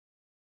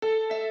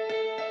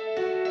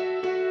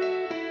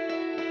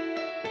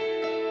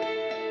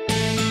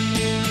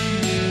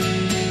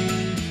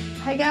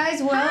Hi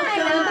guys, welcome.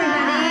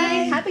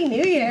 Hi. Happy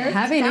New Year.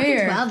 Happy New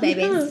Year. 2012,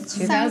 baby. It's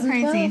 2012.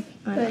 crazy.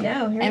 I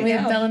know. Here And we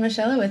have Bella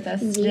Michelle with us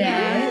today.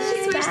 Yeah,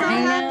 We're so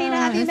happy to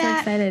have you back.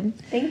 Excited.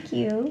 Thank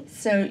you.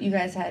 So you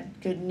guys had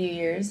good New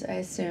Year's, I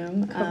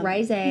assume.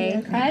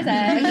 Crazy. But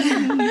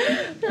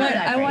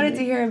I wanted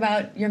to hear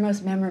about your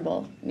most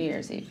memorable New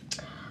Year's Eve.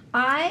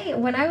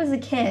 When I was a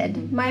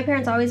kid, my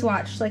parents always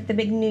watched like the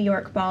big New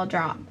York ball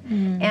drop.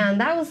 And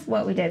that was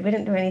what we did. We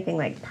didn't do anything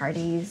like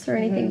parties or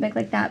anything big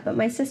like that. But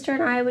my sister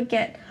and I would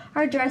get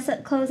our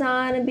dress-up clothes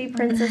on and be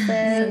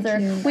princesses. Or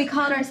we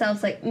called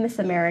ourselves like Miss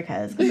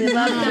Americas because we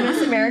loved the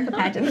Miss America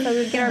pageant. So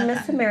we'd get our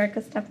Miss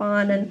America stuff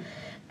on, and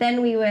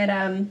then we would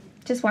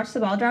just watch the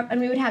ball drop, and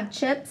we would have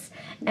chips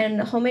and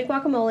homemade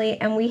guacamole,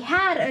 and we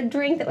had a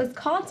drink that was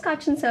called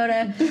Scotch and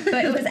Soda,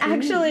 but it was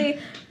actually,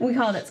 we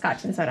called it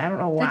Scotch and Soda. I don't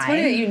know why. It's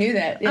funny that you knew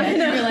that. Yeah.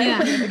 You're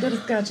like, what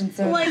is Scotch and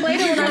Soda? Like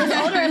later when I was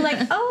older, I'm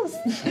like,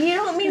 oh, you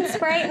don't mean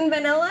Sprite and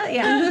vanilla?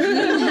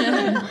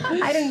 Yeah.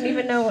 I didn't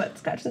even know what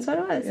Scotch and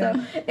Soda was. So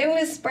it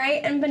was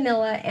Sprite and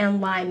vanilla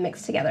and lime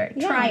mixed together.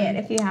 Try it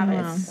if you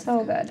haven't. It's so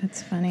good.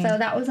 That's funny. So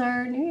that was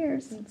our New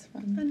Year's. That's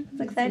fun.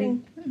 It's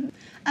exciting.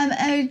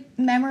 A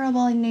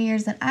memorable New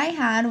Year's that I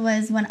had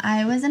was when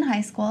I was in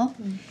high school,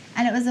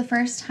 and it was the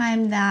first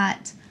time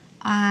that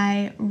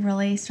I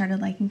really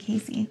started liking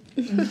Casey.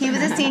 He was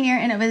a senior,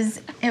 and it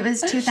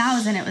was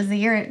 2000. It was the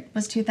year it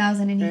was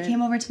 2000, and he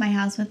came over to my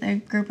house with a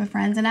group of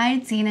friends, and I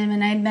had seen him,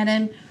 and I'd met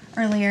him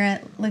earlier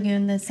at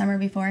Lagoon the summer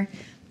before.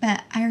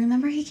 But I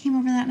remember he came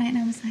over that night, and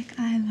I was like,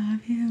 I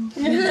love you.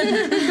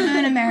 I'm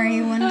going to marry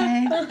you one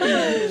day.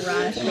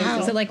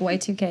 Was it like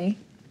Y2K?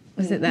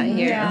 Was it that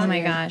year? Yeah. Oh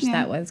my gosh,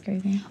 that was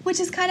crazy. Which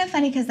is kind of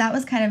funny because that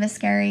was kind of a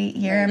scary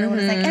year. Everyone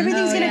was like,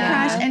 everything's going to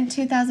crash, and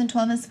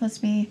 2012 is supposed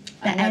to be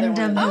the Another end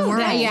one. of the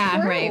world.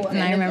 Yeah, right.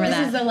 And I remember This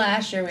that. is the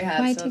last year we have,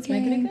 so let's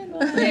make it a good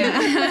one.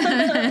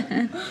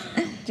 Yeah.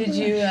 Did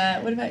you,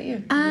 what about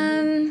you?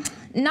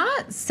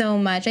 Not so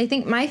much. I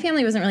think my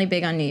family wasn't really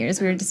big on New Year's.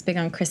 We were just big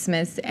on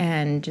Christmas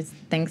and just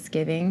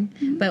Thanksgiving.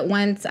 But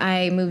once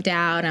I moved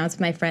out and I was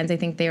with my friends, I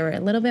think they were a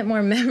little bit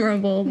more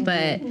memorable,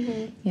 but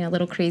you know, a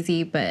little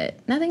crazy. But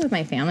nothing with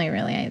my family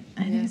really.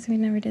 I guess we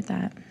never did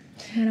that.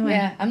 I don't know why.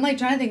 Yeah, I'm like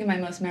trying to think of my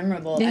most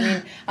memorable. I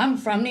mean, I'm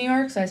from New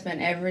York, so I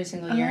spent every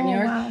single year in New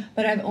York. Wow.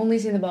 But I've only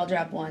seen the ball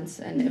drop once,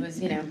 and it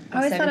was, you know, I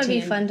always thought it'd be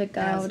 17. fun to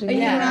go.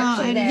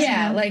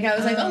 Yeah, like I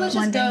was like, oh, let's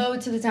just One day. go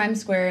to the Times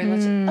Square and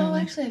let's. Oh,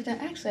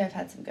 I've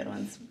had some good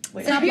ones.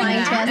 Wait, Stop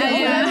lying to us.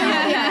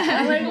 yeah.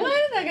 I'm like,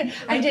 what is that good?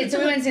 I did. So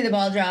we went to see the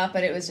ball drop,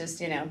 but it was just,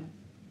 you know,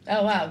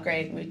 oh wow,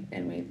 great,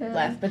 and we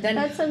left. But then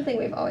That's something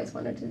we've always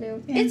wanted to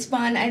do. it's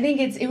fun. I think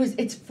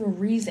it's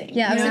freezing.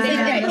 Yeah, You know,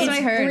 that's it's what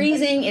I heard.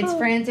 freezing. It's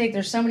frantic.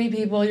 There's so many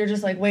people. You're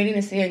just like waiting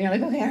to see it. And you're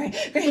like, okay, all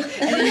right, great.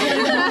 And then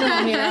you go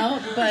home, you know.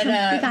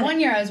 But one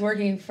year I was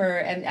working for,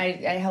 and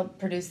I helped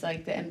produce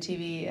like the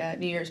MTV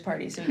New Year's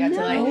party. So we got to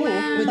like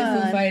with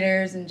the Foo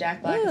Fighters and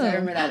Jack Black. So I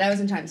remember that. That was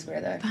in Times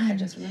Square though. I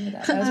just remember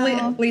that. That was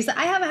Wait, Lisa,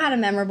 I haven't had a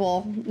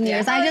memorable New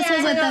Year's. I just yeah,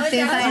 was with I know, the Foo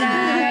it's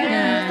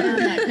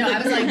Fighters. No, I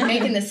was like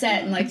making the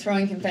set and like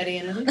throwing confetti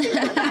and but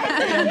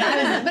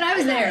I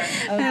was there.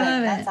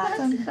 That's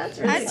awesome. That's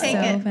really I'd take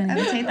So it. funny. I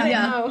would take that.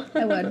 Yeah,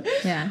 I would.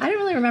 Yeah. I don't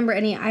really remember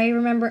any. I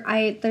remember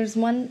there's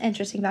one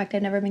interesting fact.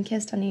 I've never been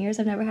kissed on New Year's.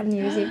 I've never had a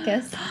New Year's Eve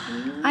kiss.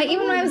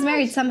 Even when I was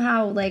married,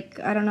 somehow, like,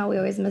 I don't know, we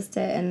always missed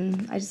it,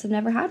 and I just have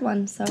never had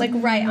one. So Like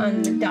right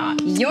on the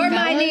dot. you're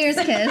my New Year's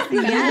kiss.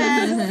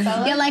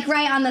 Yes. You're like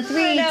right on the 3,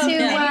 2, 1.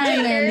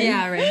 And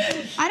Yeah,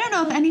 right. I don't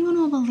know if anyone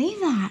will believe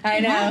that. I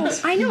know.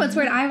 I know, it's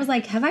weird. I was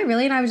like, have I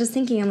really? And I was just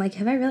thinking, I'm like,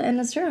 have I really? And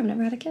that's true. I've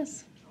never had a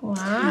kiss.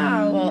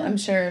 Wow. Well, I'm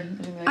sure.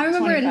 Like I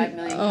remember 25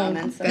 million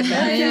comments. So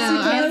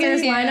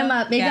Just line them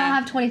up. Maybe I'll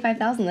have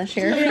 25,000 this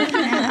year.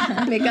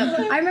 Makeup.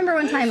 I remember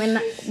one time,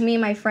 and me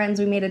and my friends,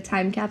 we made a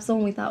time capsule,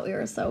 and we thought we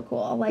were so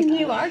cool. Like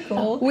You are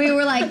cool. we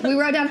were like, we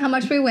wrote down how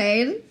much we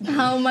weighed,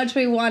 how much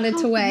we wanted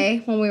to weigh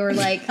when we were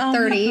like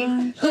 30,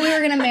 who we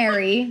were gonna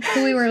marry,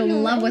 who we were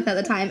in love with at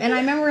the time. And I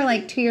remember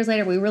like 2 years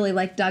later, we really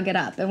like dug it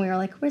up, and we were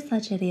like, we're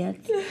such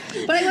idiots.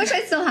 But I wish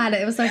I still had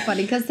it. It was so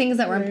funny because things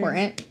that were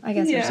important, I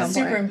guess, were so important.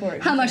 Super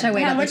important. How much I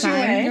weighed How at much the you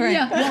time. weigh.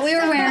 Yeah, what we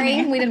were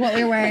wearing. We did what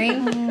we were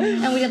wearing,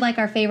 and we did like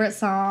our favorite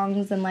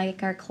songs and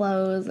like our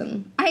clothes.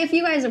 And if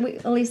you guys,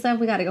 Lisa,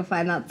 we got to go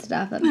find that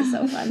stuff. That'd be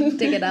so fun.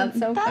 Dig it up.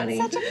 So That's funny.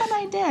 such a fun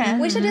idea.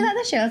 We should do that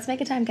this year. Let's make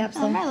a time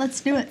capsule. All right,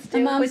 let's do it. The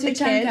moms with do the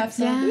time kids.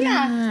 capsule.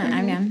 Yeah.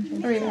 I'm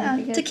down. Or even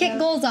with the To kids, kick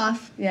goals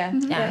off. Yeah.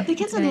 Yeah. The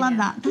kids would love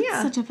that. That's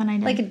Yeah. such a fun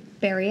idea. Like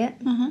bury it.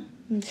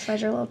 And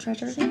treasure, little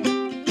treasure.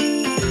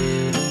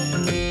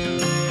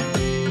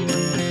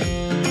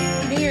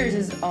 New Year's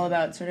is all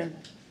about sort of,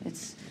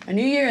 it's a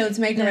new year, let's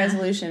make a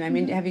resolution. I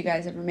mean, have you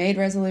guys ever made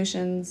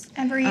resolutions?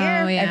 every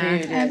year. Oh, yeah. Every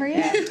year. Every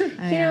year.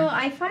 Yeah. You know,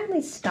 I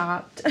finally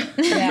stopped.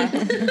 Yeah.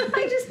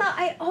 I just thought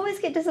I always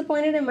get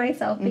disappointed in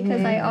myself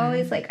because I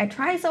always I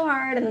try so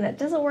hard and then it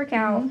doesn't work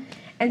out.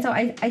 And so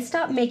I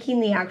stopped making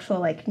the actual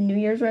like New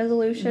Year's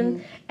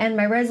resolution. And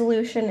my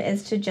resolution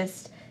is to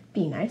just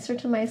be nicer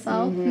to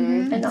myself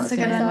and not That's a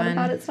stress good out one.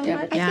 about it so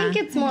much. I think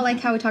it's more like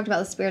how we talked about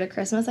the spirit of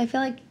Christmas. I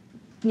feel like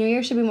New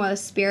Year should be more the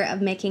spirit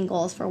of making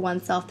goals for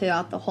oneself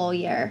throughout the whole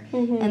year.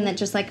 And then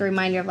just, like, a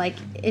reminder of, like,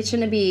 it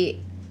shouldn't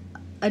be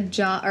a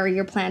job or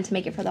your plan to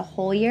make it for the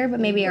whole year, but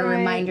maybe a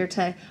reminder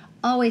to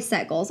always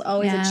set goals,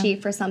 always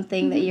achieve for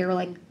something that you're,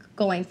 like,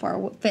 going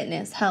for,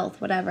 fitness,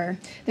 health, whatever.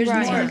 There's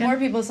more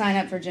people sign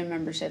up for gym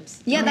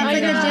memberships. Yeah, that's like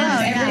the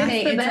gym.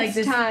 Everything. It's like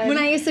this time. When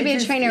I used to be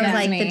a trainer, it was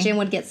like the gym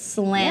would get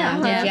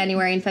slammed in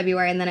January and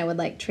February, and then it would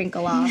like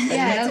trickle off.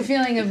 Yeah, it's a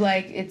feeling of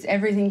like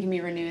everything can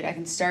be renewed. I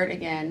can start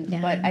again.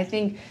 Yeah. But I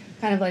think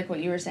kind of like what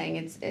you were saying,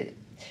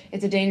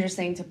 it's a dangerous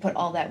thing to put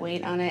all that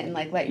weight on it and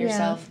like let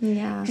yourself,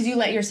 because you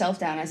let yourself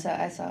down. I saw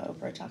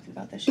Oprah talking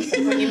about this. She's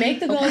like, when you make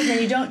the goals and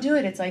then you don't do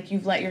it, it's like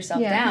you've let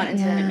yourself down, and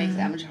so then it makes it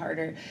that much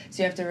harder.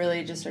 So you have to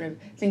really just sort of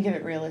think of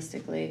it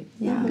realistically.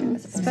 Yeah,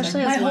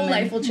 especially my whole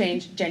life will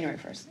change January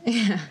 1st.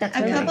 Yeah, that's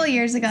a couple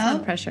years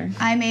ago. Pressure.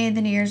 I made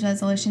the New Year's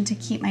resolution to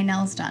keep my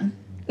nails done.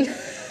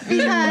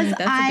 Because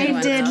I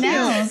did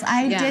nails.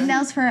 I did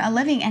nails for a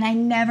living, and I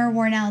never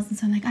wore nails. And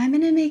so I'm like, I'm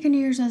going to make a New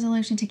Year's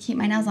resolution to keep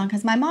my nails on,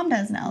 because my mom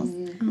does nails.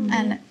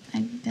 And I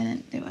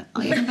didn't do it.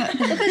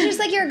 Because just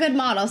like you're a good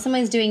model.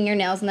 Somebody's doing your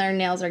nails, and their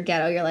nails are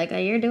ghetto. You're like, oh,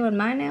 you're doing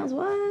my nails?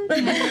 What?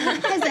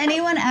 Has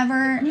anyone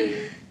ever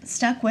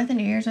stuck with a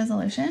New Year's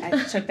resolution?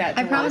 I took that.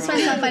 I promised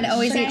myself I'd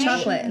always eat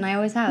chocolate, and I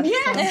always have.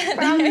 Yes,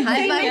 from New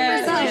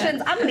Year's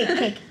resolutions. I'm going to eat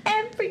cake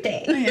every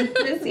day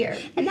this year.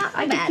 And not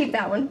I can keep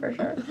that one for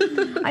sure.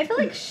 I feel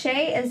like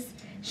Shay's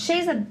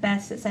the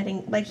best at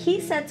setting, like, he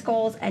sets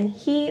goals and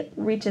he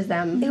reaches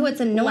them. Ew, it's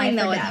annoying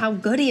though, like how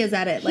good he is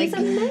at it. He's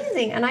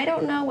amazing, and I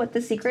don't know what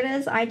the secret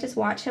is. I just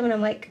watch him and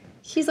I'm like,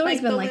 he's always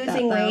been like that,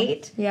 though. Losing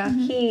weight. Yeah.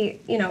 He,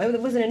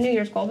 it wasn't a New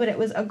Year's goal, but it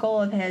was a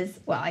goal of his.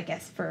 Well, I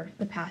guess for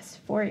the past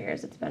 4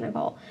 years, it's been a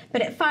goal.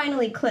 But it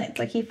finally clicked.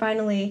 Like, he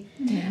finally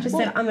just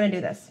said, "I'm going to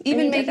do this."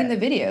 Even making the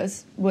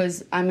videos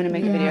was, I'm going to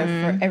make a video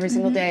for every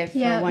single day for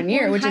 1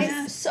 year, which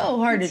is so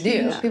hard to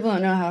do. People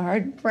don't know how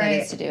hard that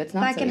is to do. It's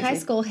not back so in easy. high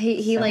school.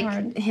 He like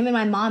hard. Him and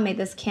my mom made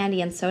this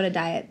candy and soda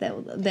diet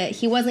that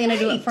he wasn't going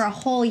to do it for a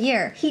whole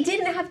year. He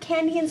didn't have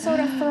candy and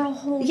soda for a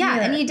whole year.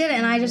 Yeah, and he did it,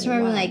 and I just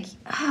remember like,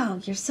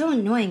 oh, you're so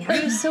annoying. How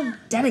are you so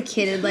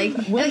dedicated? Like,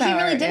 he really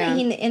did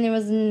it, and it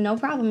was no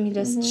problem. He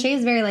just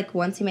Shay's very like,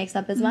 once he makes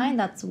up his mind,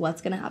 that's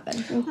what's gonna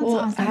happen. Well,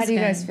 awesome. How do you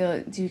guys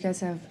feel?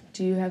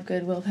 Do you have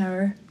good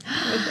willpower?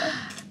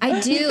 I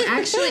do,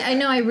 actually. I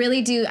know, I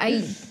really do.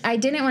 I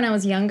didn't when I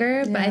was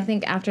younger, but I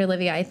think after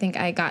Olivia, I think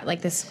I got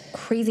like this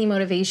crazy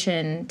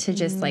motivation to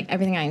just like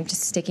everything I'm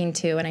just sticking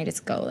to, and I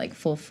just go like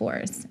full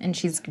force, and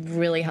she's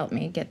really helped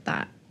me get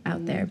that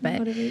out there.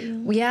 But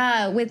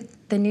yeah, with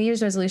the New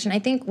Year's resolution, I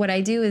think what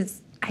I do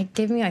is I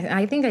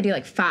think I do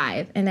like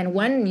 5, and then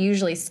 1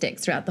 usually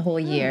sticks throughout the whole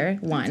year.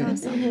 But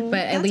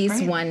at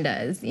least 1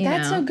 does.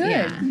 That's so good.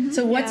 Yeah.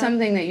 So what's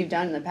something that you've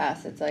done in the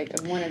past that's like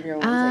one of your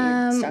ones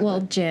that you've stuck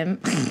with? Gym.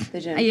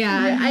 The gym.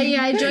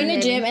 I joined a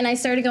gym, and I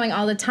started going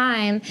all the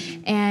time,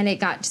 and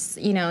it got just,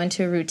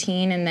 into a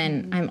routine, and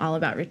then I'm all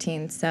about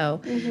routines.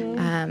 So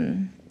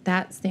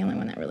that's the only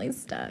one that really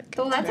stuck.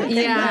 Oh, that's That's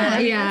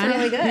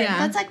really good. Yeah.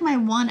 That's like my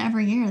one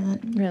every year.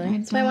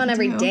 It's my one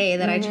every day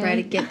that I try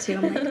to get to.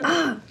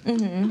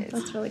 I'm like,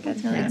 that's really good.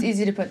 It's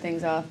easy to put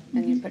things off,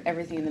 and you put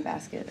everything in the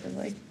basket of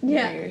like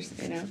years,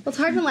 Well, it's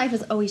hard when life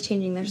is always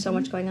changing. There's so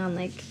much going on,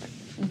 like,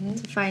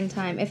 to find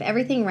time. If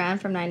everything ran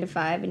from 9 to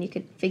 5 and you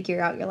could figure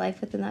out your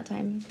life within that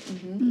time,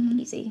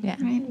 easy. Yeah.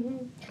 Right.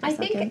 I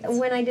think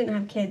when I didn't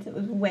have kids, it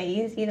was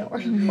way easy to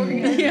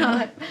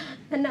organize.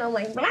 And now I'm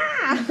like, blah.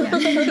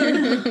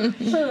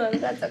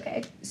 That's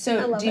okay.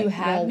 So do you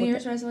have New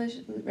Year's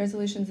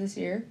resolutions this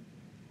year?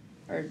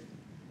 Or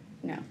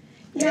no?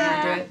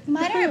 Yeah.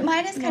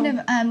 Mine is kind of,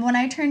 when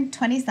I turned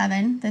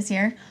 27 this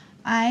year,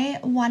 I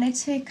wanted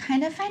to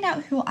kind of find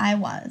out who I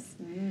was.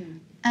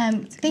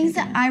 Things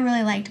that I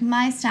really liked,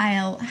 my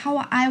style,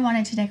 how I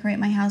wanted to decorate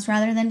my house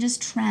rather than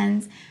just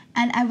trends.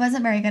 And I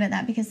wasn't very good at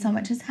that because so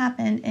much has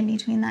happened in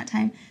between that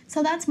time.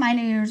 So that's my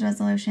New Year's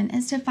resolution,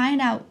 is to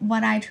find out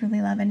what I truly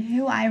love and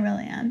who I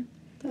really am.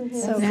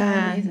 That's so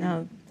good.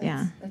 good.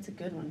 That's a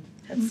good one.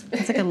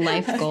 That's like a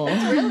life goal.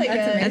 That's really good.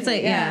 That's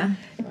like,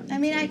 I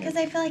mean, because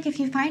I feel like if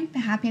you find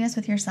happiness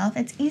with yourself,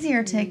 it's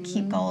easier to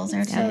keep goals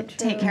or to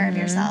take care of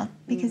yourself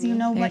because you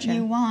know what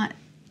you want.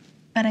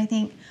 But I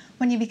think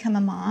when you become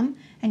a mom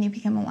and you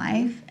become a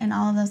wife and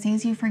all of those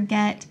things, you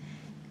forget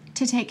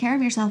to take care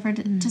of yourself or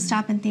to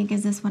stop and think,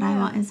 is this what I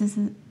want? Is this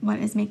what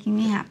is making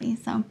me happy?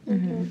 So,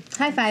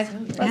 high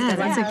five.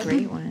 That's a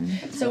great one.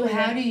 So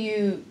how do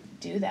you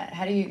do that?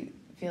 How do you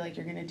feel like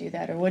you're going to do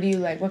that? Or what do you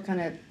like? What kind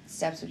of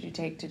steps would you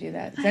take to do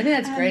that? 'Cause I think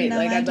that's great.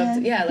 I'd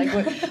love to.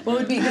 Like what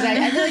would be? Because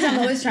I feel like I'm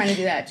always trying to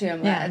do that too.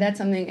 That's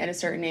something at a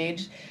certain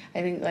age.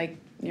 I think like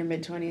your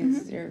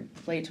mid-20s, your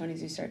late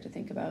 20s, you start to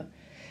think about.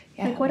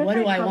 like, what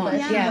do I want?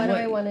 What do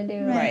I want to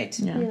do? Right.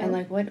 Yeah. You know? And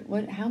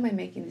like, how am I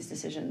making these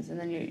decisions? And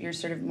then you're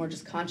sort of more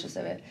just conscious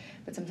of it.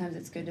 But sometimes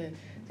it's good to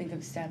think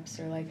of steps,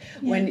 or like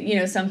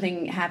when,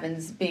 something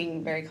happens,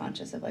 being very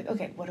conscious of like,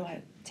 okay, what do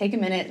I, take a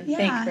minute and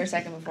think for a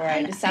second before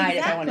I decide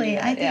if I want to do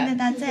that. I think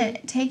that's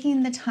it.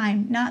 Taking the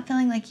time, not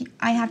feeling like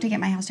I have to get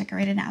my house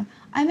decorated now.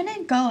 I'm going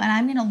to go and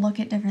I'm going to look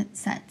at different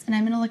sets, and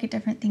I'm going to look at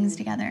different things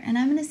together, and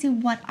I'm going to see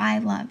what I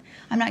love.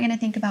 I'm not going to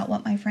think about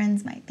what my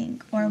friends might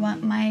think or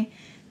what my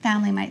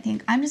family might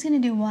think. I'm just going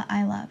to do what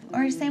I love.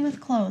 Or same with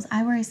clothes.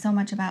 I worry so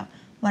much about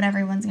what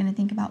everyone's going to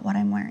think about what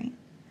I'm wearing.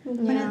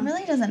 But it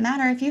really doesn't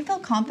matter. If you feel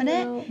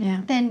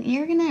confident, then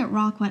you're going to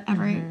rock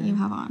whatever you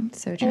have on.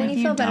 So true. When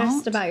you feel better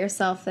just about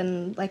yourself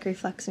and like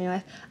reflects in your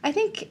life. I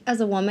think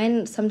as a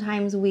woman,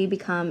 sometimes we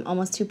become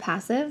almost too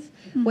passive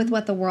with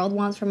what the world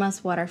wants from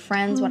us, what our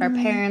friends, what our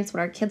parents, what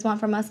our kids want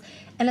from us.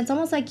 And it's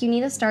almost like you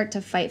need to start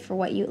to fight for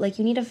what you, like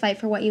you need to fight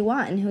for what you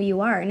want and who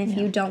you are. And if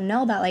you don't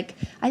know that, like,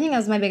 I think that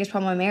was my biggest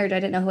problem in marriage. I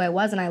didn't know who I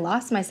was, and I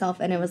lost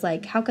myself. And it was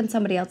like, how can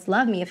somebody else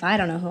love me if I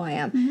don't know who I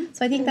am?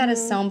 So I think that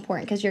is so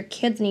important, because your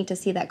kids need to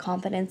see that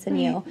confidence in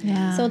you.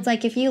 Yeah. So it's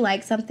like, if you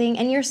like something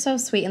and you're so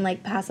sweet and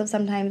like passive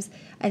sometimes,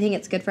 I think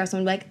it's good for us to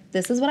be like,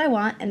 this is what I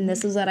want and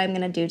this is what I'm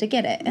going to do to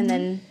get it. And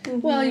then,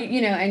 well,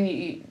 and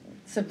you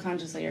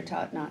subconsciously you're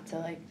taught not to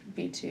like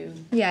be too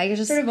you're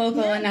just sort of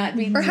vocal and not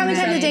be or how many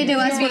times a day do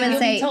us women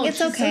say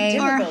it's okay,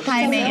 or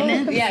high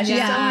maintenance? Yeah, she's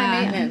so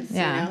high maintenance,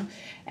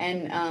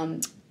 and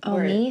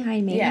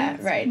high maintenance. Yeah,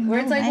 right. Where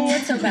it's like, well,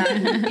 what's so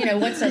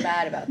bad? What's so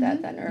bad about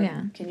that then?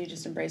 Or can you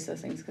just embrace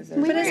those things because they're?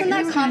 But isn't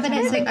that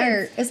confidence?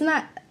 Or isn't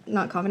that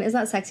not confident? Isn't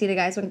that sexy to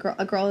guys when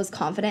a girl is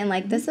confident and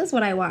like, this is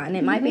what I want, and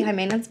it might be high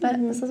maintenance, but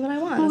this is what I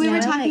want. Well, we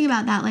were talking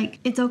about that. Like,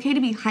 it's okay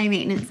to be high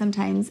maintenance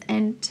sometimes,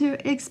 and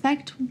to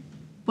expect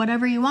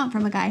whatever you want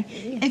from a guy.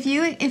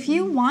 If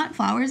you want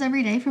flowers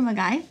every day from a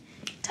guy,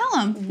 tell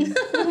him.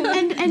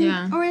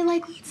 Or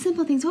like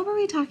simple things. What were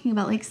we talking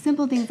about? Like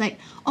simple things like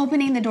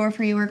opening the door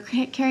for you or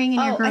carrying in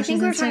your groceries. I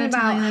think we're instead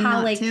talking of about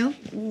how like to.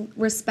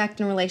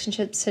 respect in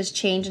relationships has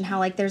changed, and how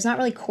like there's not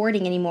really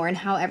courting anymore, and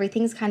how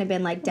everything's kind of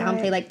been like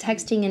downplayed, like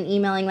texting and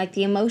emailing, like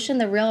the emotion,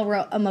 the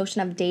real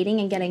emotion of dating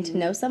and getting to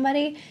know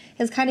somebody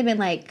has kind of been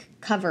like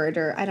covered,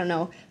 or I don't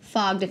know,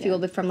 fogged, if you will,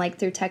 but from like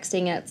through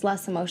texting, and it's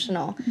less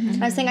emotional.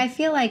 And I was saying, I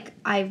feel like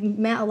I've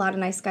met a lot of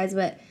nice guys,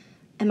 but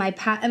am I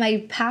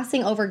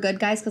passing over good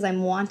guys because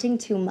I'm wanting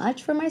too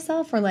much for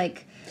myself, or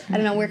like, I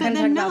don't know, we're kind of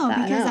talking about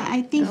that. Because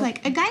I think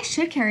like a guy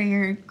should carry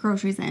your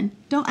groceries in.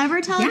 Don't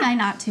ever tell a guy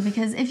not to,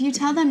 because if you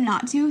tell them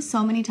not to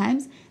so many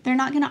times, they're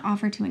not going to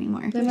offer to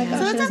anymore. So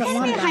it's okay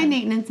to be high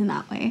maintenance in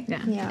that way.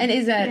 Yeah. And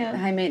is that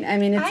high maintenance? I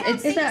mean, I don't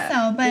think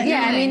so, but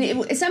I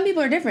mean, some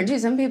people are different too.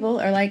 Some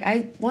people are like,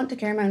 I want to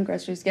carry my own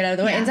groceries, get out of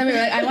the way. And some people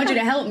are like, I want you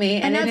to help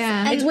me. And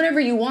it's whatever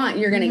you want,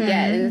 you're going to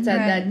get. And it's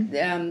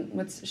that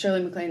what's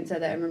Shirley MacLaine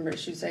said that, I remember,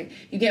 she was like,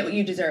 you get what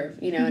you deserve,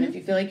 and if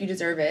you feel like you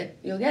deserve it,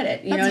 you'll get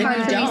it. That's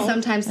hard for me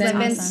sometimes, because I've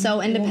been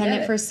so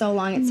independent for so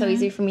long. It's so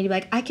easy for me to be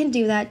like, I can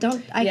do that. So,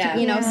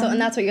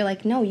 and that's what you're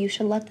like, no, you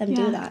should let them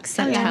do that.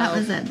 That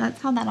was it.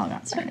 That's how that all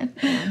got started.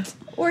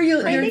 Or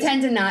you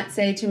tend to not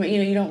say too much.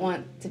 You don't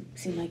want to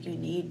seem like you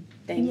need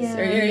things,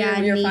 or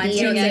you're fine.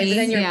 You don't say, but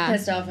then you're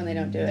pissed off when they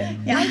don't do it.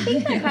 Yeah. I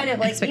think that kind of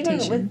like, even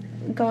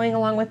with going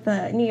along with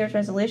the New Year's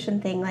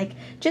resolution thing, like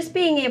just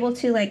being able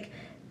to like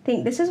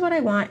think this is what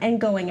I want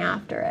and going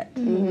after it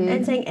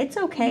and saying it's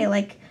okay.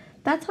 Like,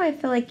 that's how I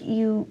feel like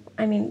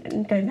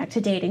going back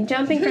to dating,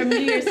 jumping from New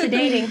Year's to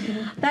dating,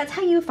 that's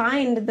how you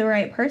find the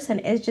right person,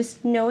 is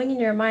just knowing in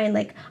your mind,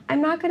 like,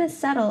 I'm not going to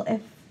settle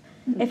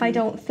if I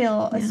don't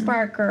feel a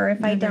spark, or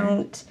if I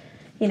don't,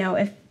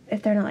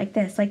 if they're not like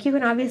this. Like, you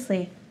can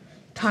obviously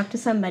talk to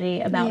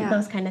somebody about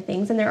those kind of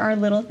things, and there are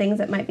little things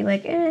that might be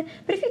like,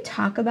 but if you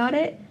talk about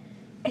it,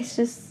 it's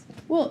just...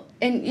 Well,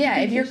 and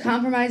if you're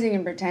compromising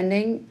and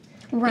pretending...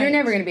 Right. You're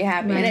never going to be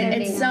happy. Right.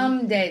 And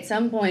at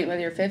some point, whether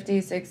you're 50,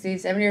 60,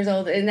 70 years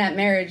old, in that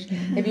marriage,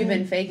 if you've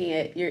been faking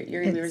it, you're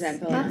going to be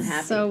resentful and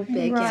unhappy. So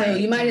big. Right. So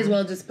you might as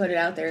well just put it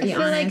out there. I feel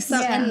like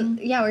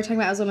we're talking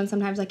about as women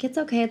sometimes, like, it's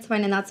okay, it's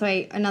fine. And that's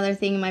why another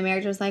thing in my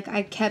marriage was like,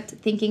 I kept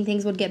thinking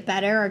things would get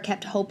better, or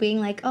kept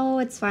hoping like, oh,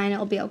 it's fine,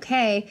 it'll be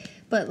okay.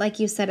 But like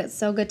you said, it's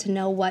so good to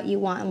know what you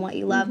want and what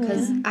you love,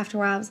 because after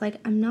a while I was like,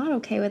 I'm not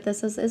okay with this.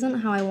 This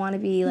isn't how I want to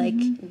be,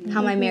 like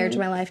how my marriage,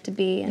 my life to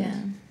be.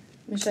 And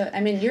Michelle, I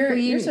mean,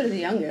 you're sort of the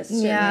youngest.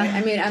 Yeah. Right?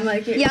 I mean, I'm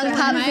like... Young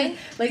puppy.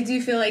 Like, do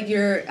you feel like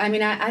you're... I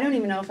mean, I don't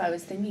even know if I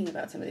was thinking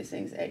about some of these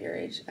things at your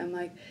age. I'm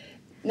like...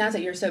 Not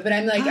that you're so... But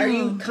I'm like, are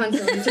you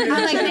constantly sort of...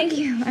 I'm like, thank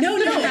you. No,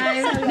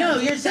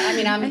 you're so... I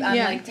mean, I'm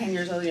like 10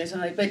 years older, so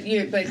like... But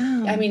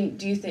I mean,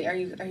 do you think... Are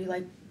you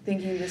like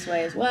thinking this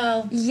way as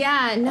well?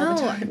 Yeah,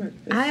 no.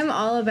 I'm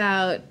all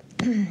about...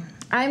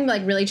 I'm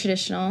like really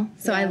traditional,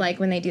 so I like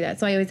when they do that.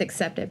 So I always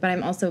accept it, but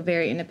I'm also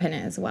very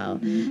independent as well.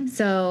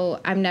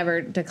 So I'm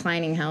never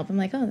declining help. I'm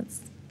like, oh,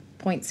 that's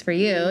points for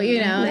you, I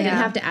didn't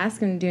have to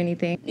ask him to do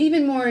anything.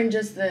 Even more in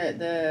just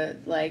the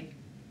like,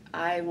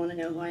 I want to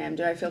know who I am.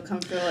 Do I feel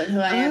comfortable in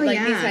who I am? Like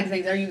these kinds of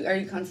things. Are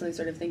you constantly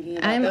sort of thinking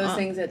about those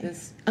things at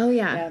this? Oh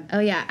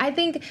yeah. I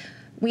think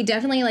we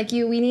definitely, like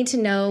you, we need to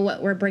know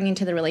what we're bringing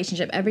to the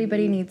relationship.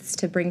 Everybody needs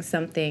to bring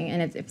something,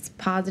 and if it's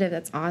positive,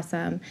 that's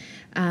awesome.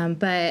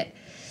 But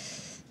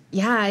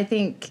yeah, I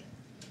think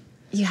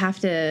you have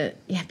to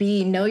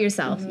know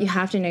yourself. You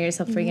have to know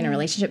yourself before you get in a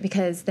relationship,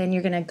 because then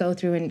you're going to go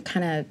through and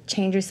kind of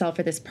change yourself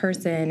for this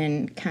person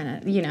and kind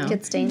of, you know.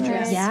 It's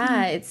dangerous.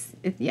 Yeah, it's.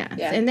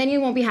 And then you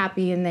won't be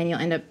happy, and then you'll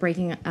end up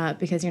breaking up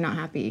because you're not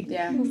happy.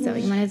 Yeah. So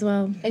you might as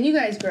well. And you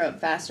guys grow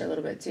up faster a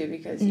little bit, too,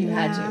 because you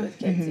had to with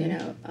kids, you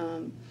know.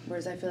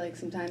 Whereas I feel like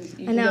sometimes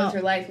you can go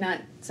through life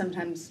not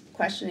sometimes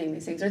questioning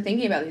these things or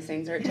thinking about these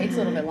things, or it takes a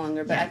little bit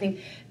longer. But I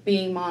think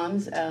being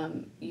moms,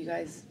 you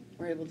guys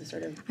were able to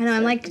sort of... I know,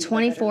 I'm like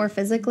 24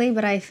 physically,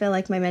 but I feel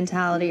like my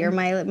mentality or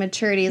my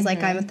maturity is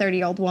like I'm a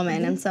 30-year-old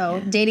woman. And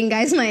so dating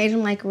guys my age,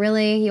 I'm like,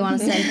 really? You want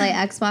to sit and play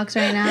Xbox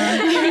right now?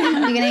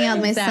 You're going to hang out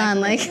with my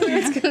son. Like,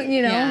 let's go,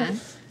 you know? Yeah.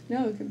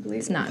 No, completely.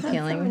 It's not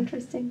appealing. So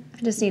interesting.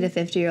 I just need a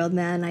 50-year-old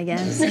man, I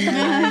guess. I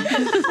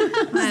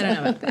don't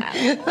know about that.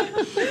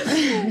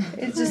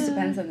 It just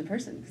depends on the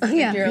person.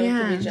 Yeah. 50-year-old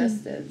could be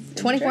just as...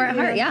 24 at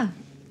heart, yeah.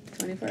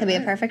 24 Could be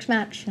a perfect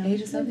match.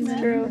 Age is something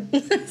True.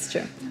 That's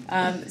true.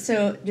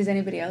 So, does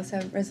anybody else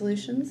have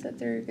resolutions that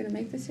they're going to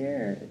make this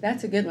year? Or,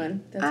 that's a good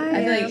one.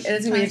 I feel like it's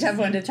going to be a tough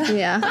one to talk.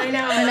 Yeah. I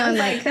know. I'm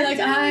like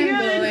I'm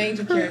going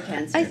to cure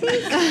cancer. I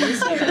think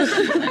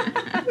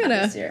I'm going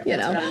to, you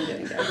know. That's what I'm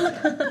doing,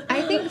 guys.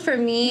 I think for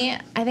me,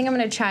 I think I'm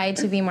going to try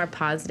to be more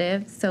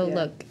positive. So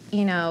look,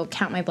 you know,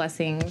 count my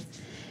blessings.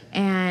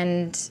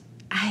 And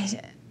I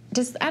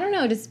don't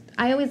know,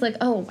 I always like,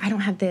 oh, I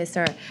don't have this,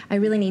 or I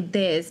really need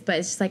this, but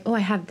it's just like, oh, I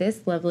have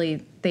this lovely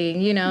thing,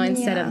 you know,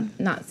 instead of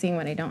not seeing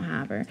what I don't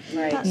have, or,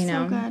 Right. you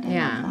know. so good. I love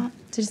that.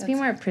 So just be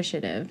more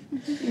appreciative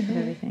of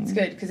everything. It's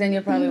good, because then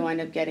you'll probably wind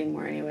up getting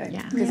more anyway.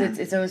 Yeah. Because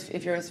it's always,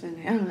 if you're always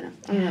feeling, I don't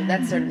know,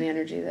 that's sort of the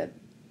energy that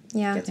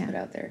Yeah. gets put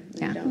out there. And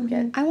Yeah. you don't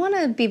get... I want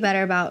to be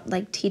better about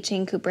like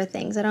teaching Cooper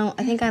things. I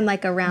think I'm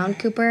like around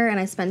Cooper and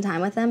I spend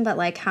time with him, but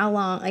like how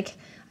long, like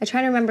I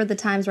try to remember the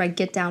times where I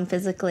get down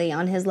physically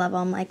on his level.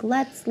 I'm like,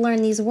 let's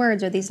learn these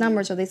words or these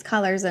numbers or these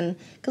colors. And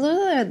because those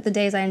are the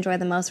days I enjoy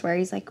the most, where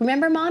he's like,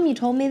 remember, Mom, you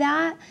told me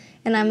that?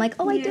 And I'm like,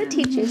 oh, I did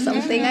teach you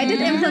something. I did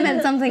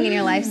implement something in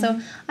your life. So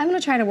I'm going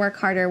to try to work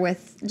harder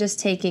with just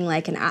taking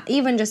like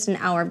even just an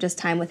hour of just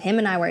time with him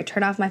and I, where I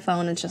turn off my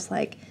phone. It's just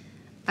like,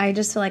 I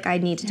just feel like I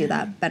need to do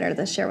that better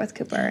this year with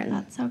Cooper. And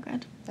That's so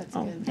good. That's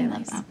good. I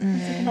love that.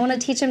 I want to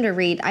teach him to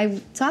read.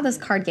 I saw this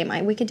card game.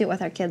 We could do it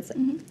with our kids.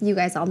 You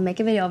guys, I'll make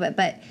a video of it.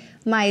 But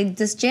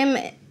this gym,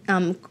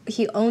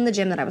 he owned the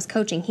gym that I was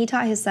coaching. He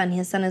taught his son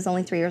is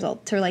only 3 years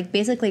old, to like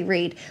basically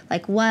read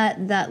like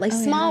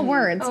small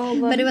words.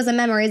 But it was a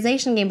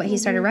memorization game, but he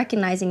started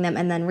recognizing them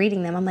and then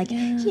reading them. I'm like,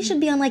 he should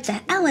be on like the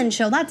Ellen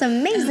show. That's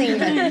amazing.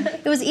 But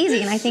it was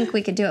easy, and I think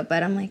we could do it.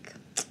 But I'm like,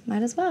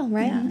 might as well,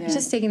 right? Yeah. It's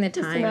just taking the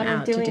time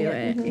out to do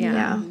it.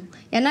 Yeah.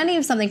 Not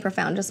even something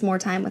profound, just more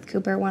time with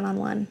Cooper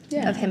one-on-one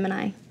of him and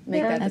I.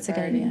 Make that That's the a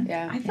good priority. idea.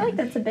 Yeah. I feel like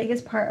that's the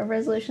biggest part of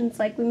resolutions.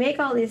 Like, we make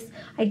all these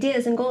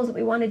ideas and goals that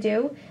we want to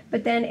do,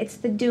 but then it's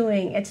the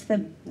doing. It's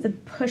the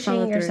pushing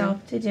Follow through.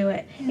 yourself to do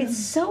it. It's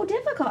so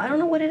difficult. I don't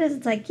know what it is.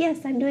 It's like,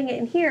 yes, I'm doing it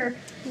in here,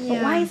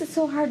 but why is it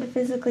so hard to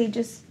physically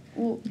just...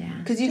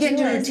 Because you get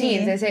into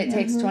routines. They say it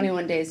takes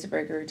 21 days to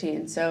break a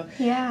routine. So,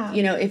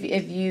 you know, if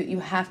you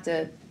have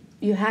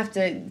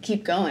to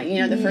keep going.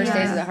 You know, the first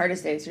days are the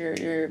hardest days.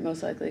 You're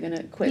most likely going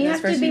to quit in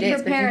those first few days. You have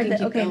to be prepared but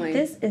that, you can keep going.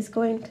 this is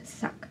going to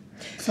suck.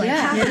 So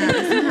Yeah.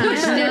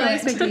 No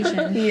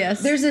expectation.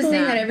 Yes. There's this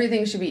thing that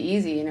everything should be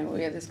easy. You know,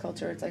 we have this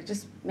culture where it's like,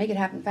 just make it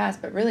happen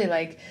fast. But really,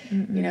 like, you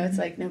know, it's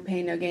like no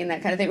pain, no gain,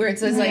 that kind of thing. Where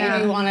it's just like,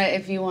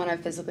 if you wanna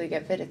physically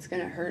get fit, it's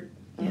gonna hurt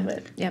a little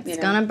bit. Yep. It's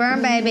gonna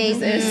burn, baby.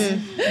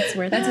 It's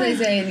worth That's what they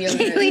say in yoga.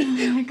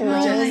 Kayli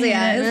rolls the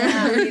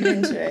eyes. Breathe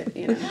into it,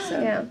 you know.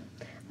 So. Yeah.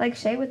 Like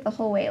Shay with the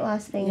whole weight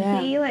loss thing.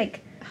 Yeah.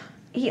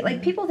 He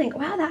people think,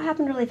 wow, that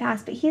happened really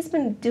fast, but he's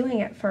been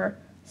doing it for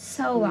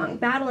so long,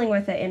 battling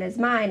with it in his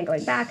mind and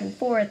going back and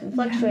forth and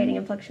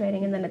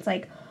fluctuating, and then it's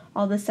like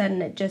all of a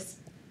sudden it just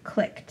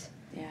clicked.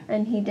 Yeah.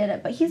 And he did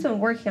it, but he's been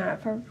working on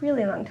it for a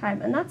really long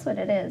time, and that's what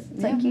it is.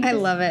 It's like I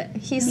love it.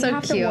 He's so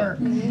have cute. to work.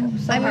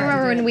 So I remember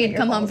hard when to we'd get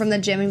come your home goals. from the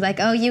gym and be like,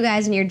 oh, you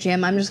guys in your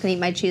gym, I'm just gonna eat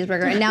my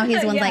cheeseburger. And now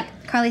he's the one like,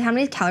 Carly, how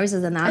many calories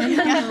is in that?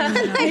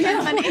 I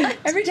know.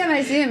 Every time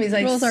I see him, he's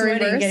like Roles are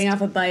sweating, reversed. getting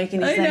off a bike,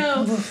 and he's like,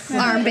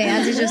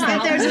 Armbands. He's just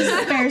like, There's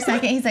a spare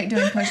second. He's like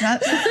doing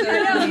push-ups.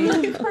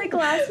 Like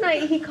last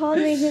night, he called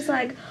me. He's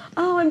like,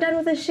 "Oh, I'm done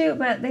with the shoot,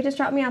 but they just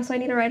dropped me off, so I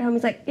need a ride home."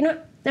 He's like, "You know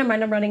what? Never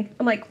mind, I'm running."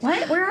 I'm like,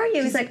 "What? Where are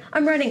you?" He's like,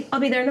 "I'm running. I'll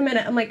be there in a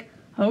minute." I'm like,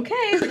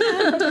 "Okay."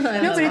 No,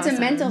 but it's a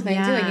mental thing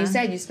too. Like Yeah. you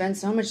said, you spend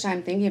so much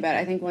time thinking about it.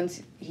 I think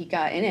once he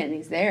got in it and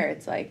he's there,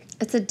 it's like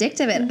it's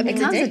addictive. It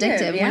becomes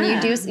addictive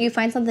yeah. when you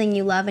find something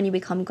you love and you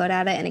become good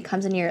at it, and it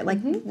comes in your like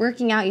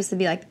working out used to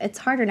be like it's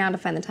harder now to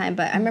find the time.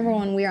 But I remember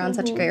when we were on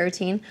such a great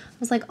routine, I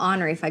was like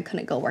honoring if I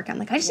couldn't go work out. I'm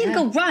like I just need to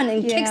go run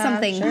and kick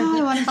something. Sure.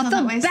 Oh, I I'll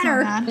feel better.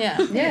 So bad.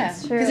 yeah,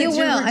 because it's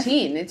your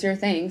routine, it's your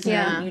thing. So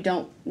you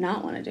don't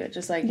not want to do it.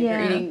 Just like if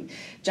you're eating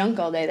junk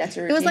all day, that's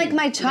your routine. It was like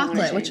my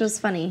chocolate, which was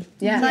funny.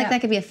 Yeah, I feel like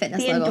that could be a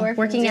fitness logo.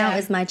 Working out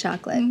is my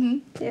chocolate.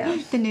 Yeah,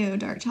 the new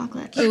dark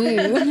chocolate. Ooh.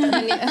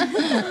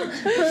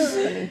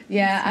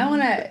 Yeah, I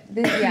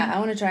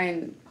want to try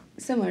and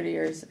similar to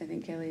yours, I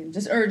think, Kayli,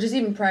 just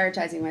even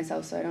prioritizing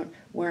myself so I don't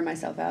wear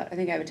myself out. I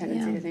think I have a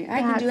tendency to think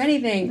I can do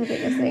anything. The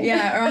biggest thing.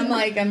 Yeah, or I'm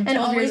like I'm 12 and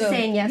always years old.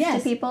 saying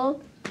yes to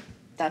people.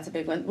 That's a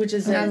big one, which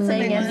is Not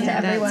saying yes to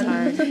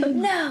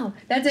everyone. No,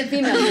 that's a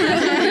female.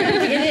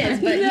 It is,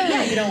 but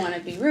you don't want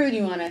to be rude.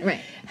 You want to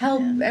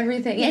help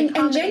everything,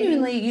 and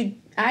genuinely,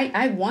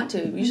 I want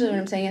to. Usually, when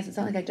I'm saying yes, it's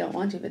not like I don't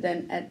want to, but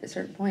then at a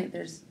certain point,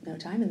 there's no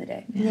time in the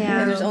day.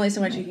 Yeah, there's only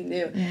so much you can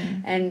do,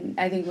 and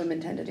I think women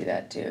tend to do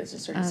that too. It's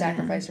just sort of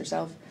sacrifice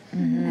yourself,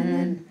 and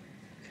then.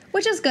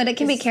 Which is good. It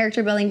can be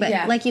character building, but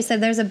like you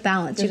said, there's a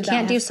balance. You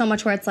can't do so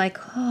much where it's like,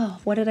 oh,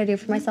 what did I do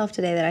for myself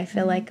today that I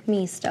feel like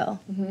me still?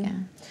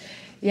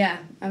 Yeah,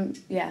 and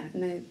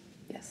then,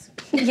 yes.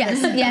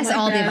 Yes,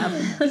 all the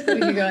above.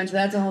 We could go into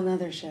that's a whole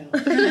nother show.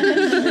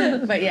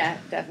 But yeah,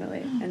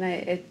 definitely. And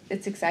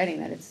it's exciting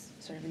that it's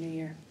sort of a new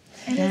year.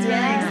 It is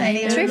really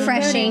exciting. It's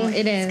refreshing.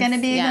 It is. It's going to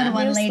be a good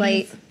one,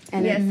 ladies.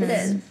 And yes, it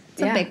is.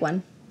 It's a big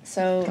one.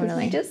 So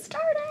We just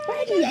started.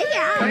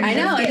 I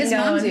know, it just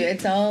comes to you.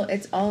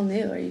 It's all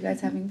new. Are you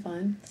guys having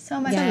fun? So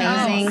much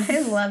amazing.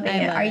 I'm loving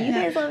it. Are you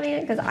guys loving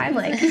it? Because I'm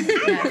like,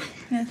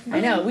 I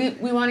know.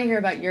 We want to hear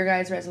about your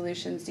guys'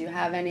 resolutions. Do you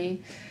have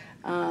any?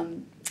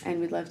 And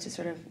we'd love to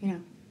sort of,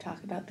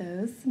 talk about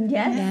those.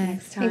 yes.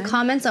 Next time. And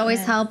comments always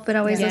help. It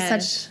always is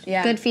such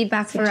good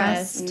feedback for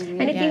us.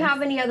 And if you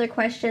have any other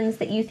questions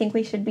that you think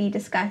we should be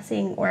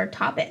discussing or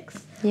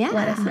topics,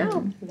 let us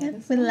know.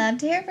 We'd love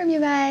to hear from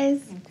you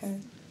guys. Okay.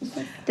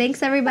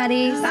 Thanks,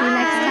 everybody. See you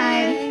next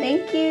time.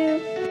 Thank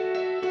you.